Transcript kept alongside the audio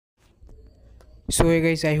So hey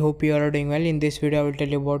guys, I hope you are doing well. In this video I will tell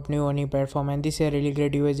you about new earning platform, and this is a really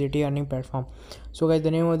great USDT earning platform. So guys,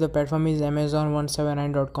 the name of the platform is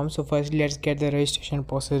Amazon179.com. So firstly, let's get the registration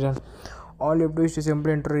process done. All you have to do is to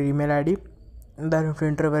simply enter your email ID, and then you have to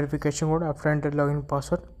enter verification code. After enter login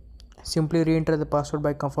password, simply re-enter the password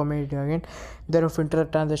by confirming it again. Then you have to enter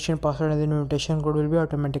the transaction password, and the invitation code will be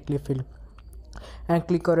automatically filled, and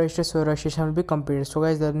click on register, so registration will be completed. So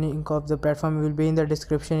guys, the link of the platform will be in the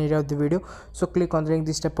description area of the video, so click on the link.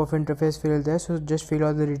 This type of interface fill there, so just fill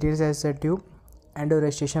all the details as said to you, and your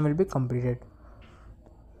registration will be completed.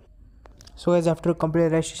 So guys, after complete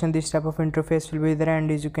registration, this type of interface will be there, and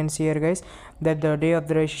as you can see here guys, that the day of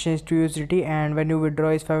the registration is 2 USDT, and when you withdraw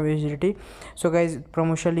is 5 USDT. So guys,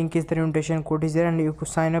 promotion link is there, invitation code is there, and if you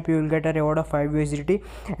sign up you will get a reward of 5 USDT,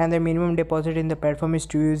 and the minimum deposit in the platform is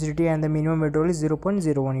 2 USDT, and the minimum withdrawal is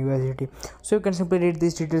 0.01 USDT. So you can simply read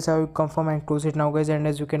these details, how you confirm and close it now guys. And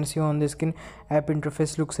as you can see on the screen, app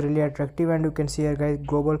interface looks really attractive, and you can see here guys,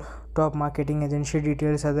 global top marketing agency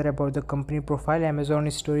details are there about the company profile. Amazon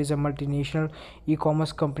store is a multinational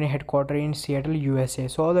e-commerce company headquartered in Seattle, USA.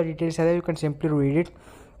 So all the details are there, you can simply read it.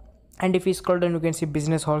 And if you scroll down, you can see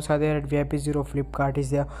business halls are there at VIP Zero, Flipkart is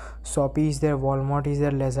there, Shopee is there, Walmart is there,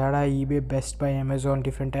 Lazada, eBay, Best Buy, Amazon.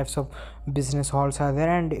 Different types of business halls are there.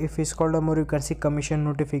 And if you scroll down more, you can see commission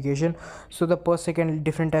notification. So the per second,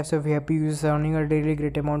 different types of VIP users earning a really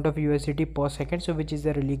great amount of USDT per second, so which is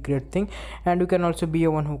a really great thing. And you can also be a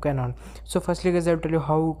one who can earn. So firstly guys, I will tell you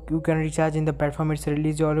how you can recharge in the platform. It's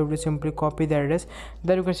released. All you have to simply copy the address,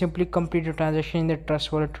 then you can simply complete your transaction in the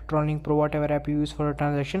Trust Wallet, Trolling Pro, whatever app you use for a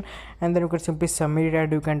transaction, and then you can simply submit it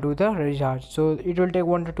and you can do the recharge. So it will take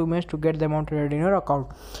 1 to 2 minutes to get the amount added in your account.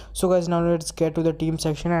 So guys, now let's get to the team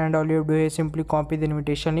section, and all you have to do is simply copy the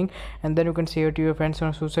invitation link, and then you can share it to your friends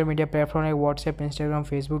on social media platform like WhatsApp, Instagram,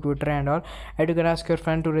 Facebook, Twitter and all. And you can ask your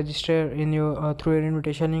friend to register in your through your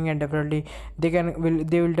invitation link, and definitely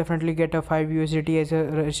they will definitely get a 5 USDT as a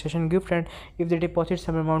registration gift. And if they deposit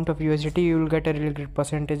some amount of USDT, you will get a really great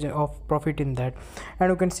percentage of profit in that. And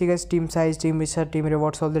you can see guys, team size, team visa, team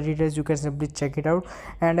rewards, all the details you can simply check it out.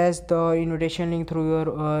 And as the invitation link through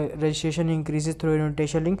your registration increases through your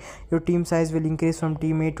invitation link, your team size will increase from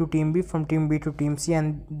team A to team B, from team B to team C,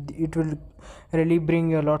 and it will really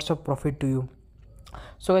bring you lots of profit to you.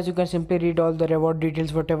 So as you can simply read all the reward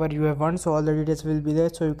details whatever you have won, so all the details will be there,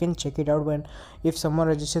 so you can check it out when if someone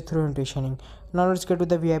registers through invitation. Now let's get to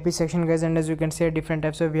the VIP section guys, and as you can see, different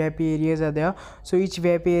types of VIP areas are there. So each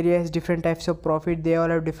VIP area has different types of profit. They all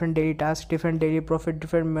have different daily tasks, different daily profit,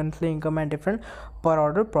 different monthly income, and different per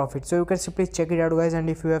order profit. So you can simply check it out guys, and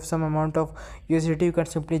if you have some amount of USDT, you can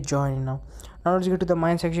simply join now. Now let's get to the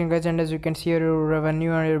mine section guys, and as you can see here, your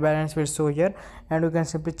revenue and your balance will show here, and you can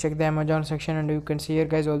simply check the Amazon section, and you can see here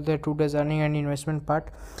guys all the today's earning and investment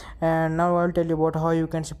part. And now I'll tell you about how you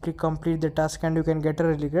can simply complete the task and you can get a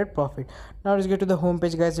really great profit. Now let's get to the home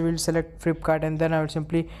page guys. We will select Flipkart, and then I will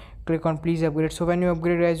simply click on please upgrade. So when you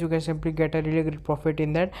upgrade guys, you can simply get a really great profit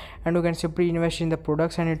in that, and you can simply invest in the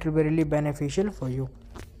products, and it will be really beneficial for you.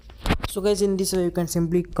 So guys, in this way you can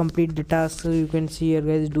simply complete the task. So you can see here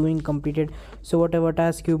guys, doing completed. So whatever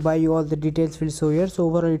task you buy, all the details will show here. So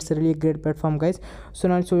overall it's a really great platform guys. So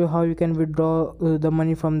now I'll show you how you can withdraw the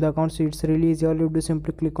money from the account. So it's really easy. All you have to do,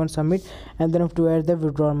 simply click on submit, and then you have to add the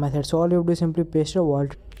withdrawal method. So all you have to do, simply paste a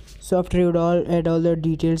wallet. So after you add all the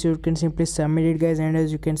details, you can simply submit it guys, and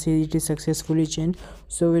as you can see, it is successfully changed.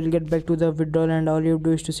 So we'll get back to the withdrawal, and all you have to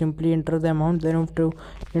do is to simply enter the amount. Then you have to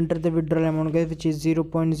enter the withdrawal amount guys, which is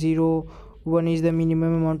 0.01 is the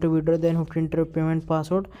minimum amount to withdraw. Then you have to enter a payment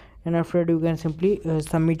password, and after that you can simply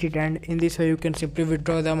submit it, and in this way you can simply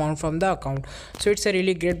withdraw the amount from the account. So it's a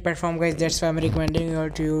really great platform guys. That's why I'm recommending you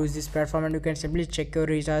to use this platform, and you can simply check your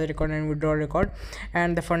recharge record and withdrawal record,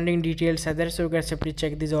 and the funding details are there, so you can simply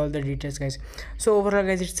check these all the details guys. So overall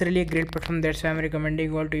guys, it's really a great platform. That's why I'm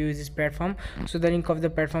recommending you all to use this platform. So the link of the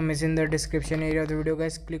platform is in the description area of the video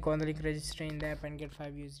guys. Click on the link, register in the app, and get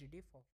 5 USDT for